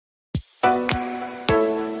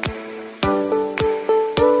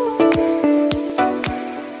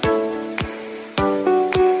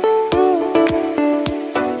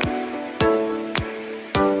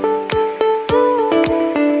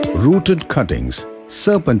Rooted cuttings,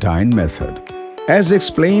 Serpantine method. As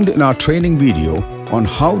explained in our training video on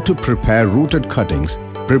how to prepare rooted cuttings,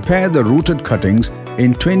 prepare the rooted cuttings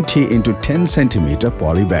in 20 into 10 cm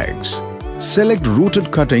poly bags. Select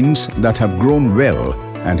rooted cuttings that have grown well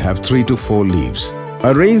and have 3 to 4 leaves.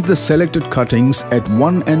 Arrange the selected cuttings at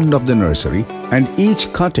one end of the nursery and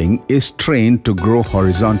each cutting is trained to grow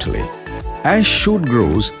horizontally. As shoot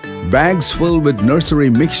grows, bags filled with nursery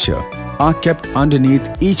mixture are kept underneath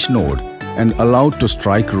each node and allowed to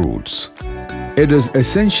strike roots. It is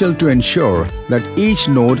essential to ensure that each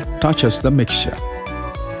node touches the mixture.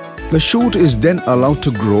 The shoot is then allowed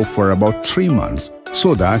to grow for about 3 months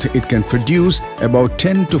so that it can produce about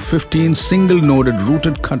 10 to 15 single-noded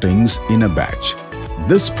rooted cuttings in a batch.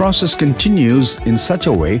 This process continues in such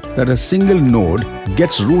a way that a single node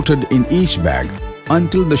gets rooted in each bag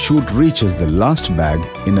until the shoot reaches the last bag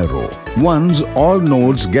in a row. Once all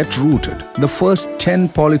nodes get rooted, the first 10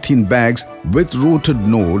 polythene bags with rooted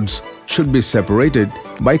nodes should be separated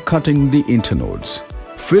by cutting the internodes.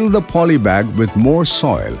 Fill the polybag with more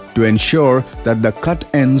soil to ensure that the cut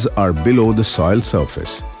ends are below the soil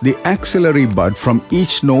surface. The axillary bud from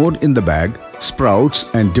each node in the bag sprouts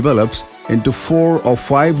and develops into 4 or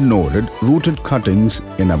 5 noded rooted cuttings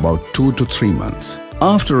in about 2 to 3 months.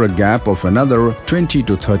 After a gap of another 20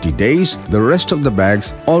 to 30 days, the rest of the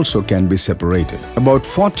bags also can be separated. About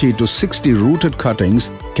 40 to 60 rooted cuttings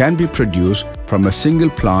can be produced from a single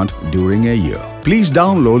plant during a year. Please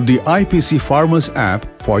download the IPC Farmers app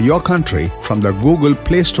for your country from the Google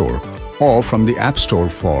Play Store or from the App Store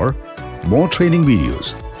for more training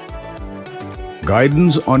videos,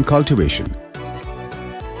 guidance on cultivation,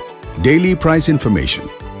 daily price information,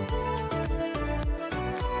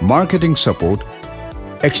 marketing support,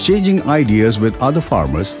 exchanging ideas with other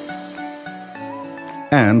farmers,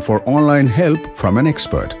 and for online help from an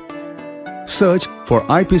expert. Search for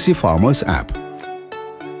IPC Farmers app.